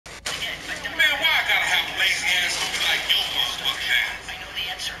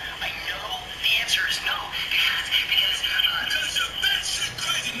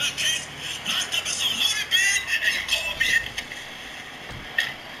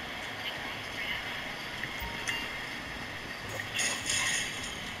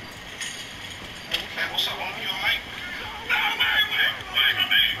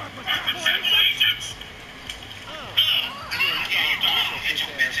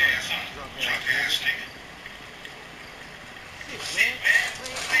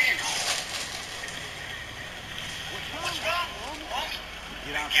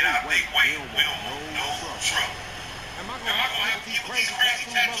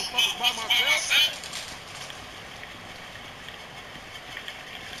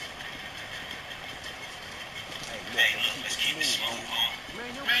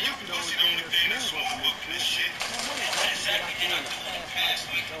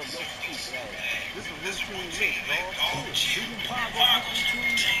This a routine lick, dog. Shit, beating Pablo's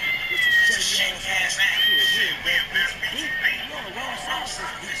routine. This a shady ass act. Shit, real best beat. You on the wrong side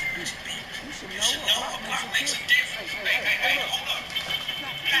of this beat. You should know a block makes a difference. Hey, hold up.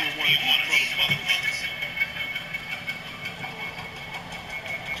 You one of these motherfuckers.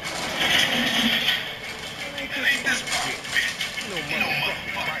 Ain't this part of it? No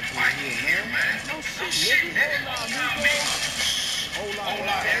motherfucking fight here, man. No shit, nigga. Whole lot of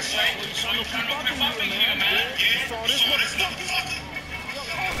ass. Trying to keep up in here, man. That's all this motherfucker.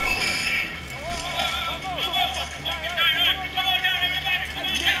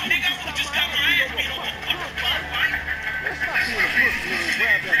 Just got my ass beat over. Let's stop being a pussy and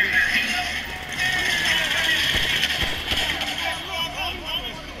grab that weed.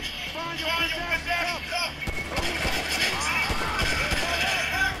 Find your bitch ass up.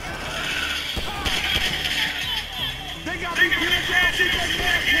 They got me good down, see that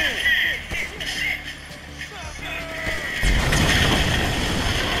gas can.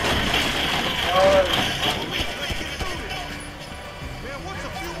 Man, what's a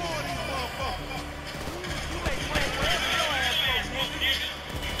few more of these motherfuckers? You make plans wherever your ass goes, nigga.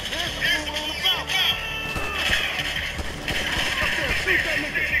 There's the fool on the block. Up there, shoot that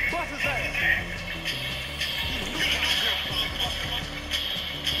nigga. Bust his ass.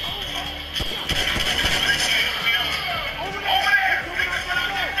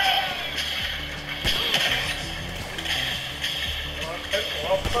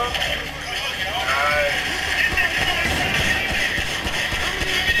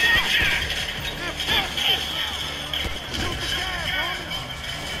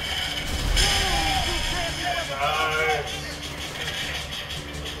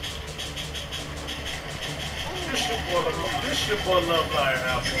 This your boy Love Liar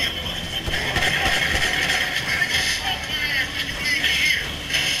House.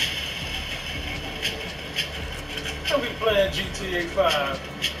 I'll be playing GTA 5.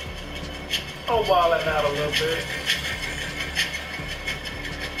 I'm wilding out a little bit.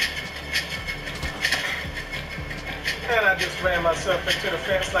 And I just ran myself into the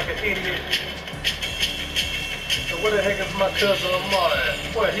fence like an idiot. So where the heck is my cousin Lamar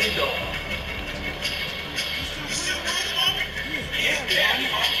at? What he doing?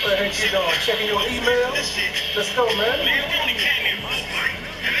 What the heck you doing? Checking your email? Let's go, man. I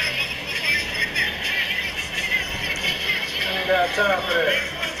ain't got time for that.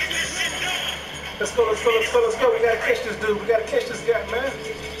 Let's go. We gotta catch this dude. We gotta catch this guy, man.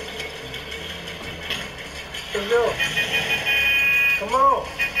 Let's go. Come on.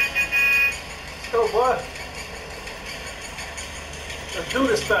 Let's go, boy. Let's do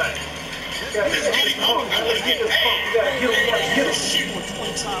this thing. We gotta catch this punk. Let's get this punk. We gotta get him. We gotta get him.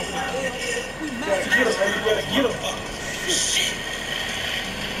 We gotta get him.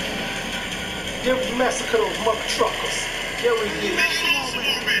 Give massacre those mother truckers. Yeah, we did.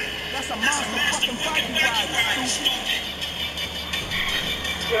 That's a monster fucking bike you riding, stupid.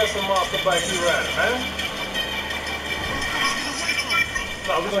 Yeah, that's a monster bike you riding, man.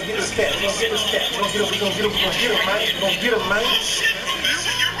 No, we're gonna get this cat. We're gonna get this cat. We're gonna get him, man. We're gonna get him, man.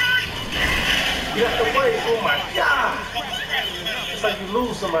 Get out the way. Oh my God. It's like you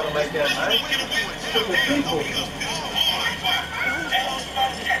lose somebody like that, man. Stupid people.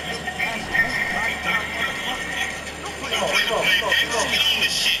 Come on.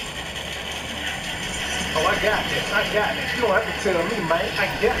 Oh, I got this. You don't have to tell me, man. I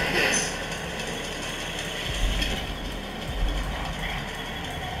got this.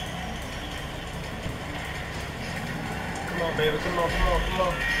 Come on, baby. Come on. Come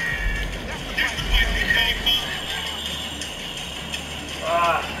on.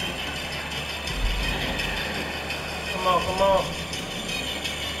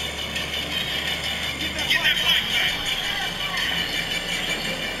 Get that bike back.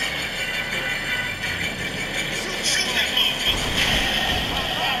 Shoot that motherfucker.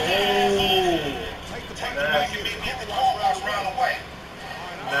 Oh.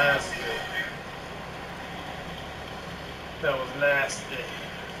 Nasty. That was nasty.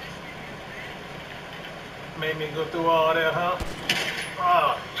 Made me go through all that, huh?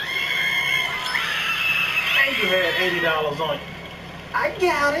 And you had $80 on you. I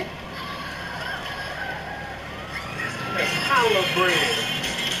got it. That's hollow bread.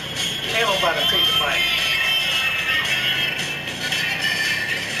 Ain't nobody take the bite.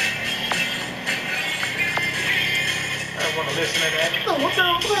 I don't want to listen to that.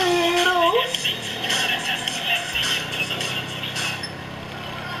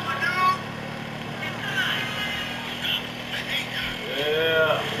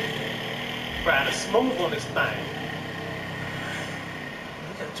 Yeah. Riding smooth on this thing.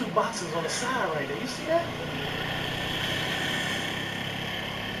 2 boxes on the side right there. You see that?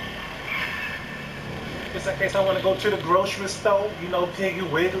 Just in case I want to go to the grocery store, you know, Piggy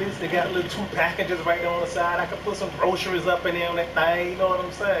Wiggly's, they got little 2 packages right there on the side. I can put some groceries up in there on that thing, you know what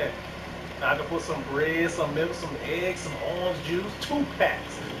I'm saying? I can put some bread, some milk, some eggs, some orange juice, 2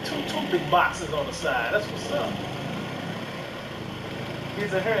 packs, two big boxes on the side. That's what's up.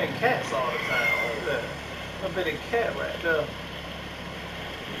 Kids are hearing cats all the time. What is that? A bitty cat right there.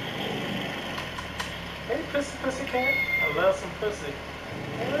 Hey, pussy cat. I love some pussy.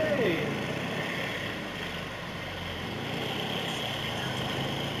 Hey.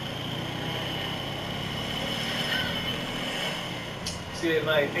 See it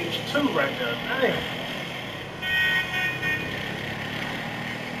like H2 right there. Damn.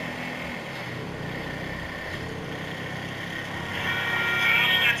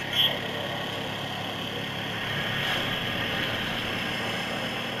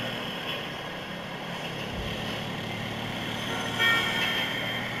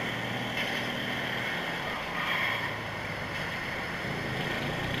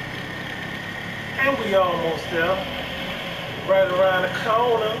 And we almost there. Right around the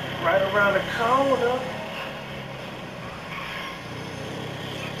corner. Right around the corner.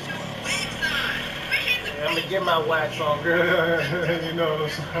 Yeah, I'm gonna get my wax on, girl. You know what I'm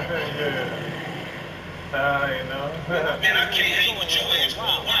saying? Yeah. You know. Man, I can't hang with your ass for a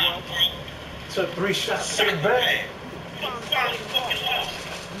while, bro. Took 3 shots to the back. You finally fucking lost.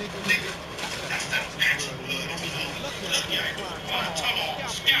 Nigga, that's that patch of blood on your look, yeah, come on,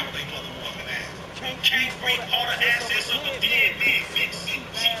 scalping motherfucking ass. Can't break all the assets of a dead big cheap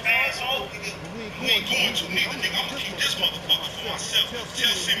asshole. We ain't going to, nigga. I'm gonna keep this motherfucker for myself. Tell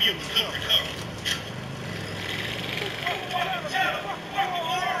Sim you could recover. Tell him, fucking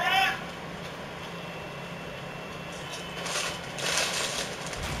alright.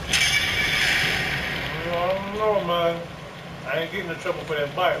 I don't know, man. I ain't getting in trouble for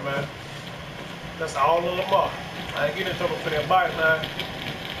that bite, man. That's all on the mark. I ain't getting in trouble for that bite, man.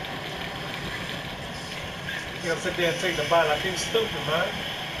 You gotta sit there and take the bite like he's stupid, man.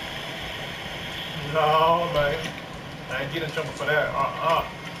 No, man. I ain't getting in trouble for that.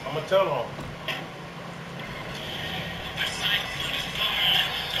 I'm gonna tell him.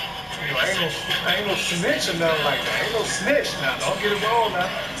 You know, I ain't no snitch or nothing like that. Ain't no snitch now. Don't get it wrong now.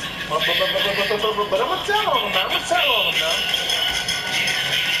 But I'm gonna tell on him now. I'm gonna tell on him now.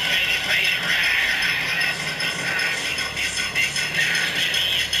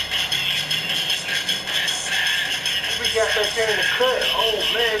 We got that thing to cut. Oh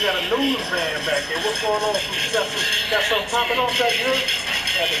man, got a news van back there. What's going on? Got something popping off back here?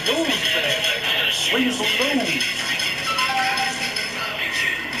 Got a news van back there. Read some news.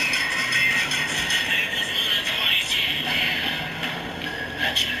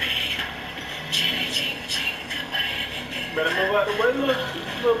 Better move out the way,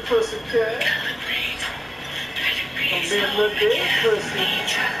 little pussy cat. I'm being a little dead pussy.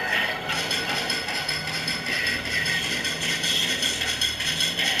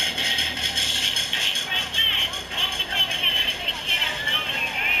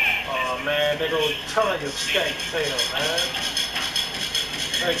 Oh man, they go Tanya skank tail, man.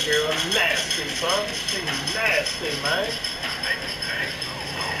 That girl nasty, son. She's nasty, man.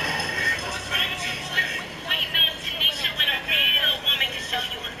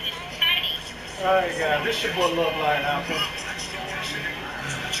 Alright guys, this your boy Love Light Apple.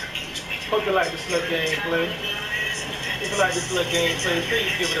 Hope you like this little gameplay. If you like this little gameplay, please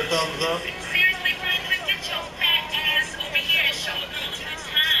give it a thumbs up. Seriously, Franklin, get your fat ass over here and show them a good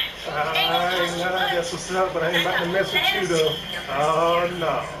time. That's what's up, but I ain't about to mess with you though. Oh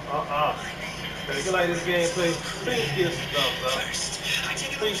no. But if you like this gameplay, please give us a thumbs up.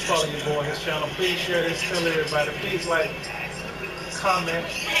 Please follow your boy on his channel. Please share this, tell everybody. Please like, comment,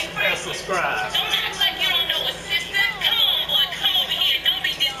 and subscribe. Don't act like you don't know a sister. Come on, boy, come over here. Don't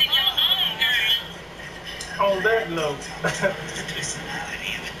be dissing your home, girl. On that note,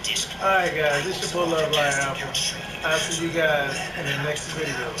 alright guys, this your boy Love Light Apple. I'll see you guys in the next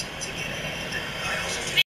video.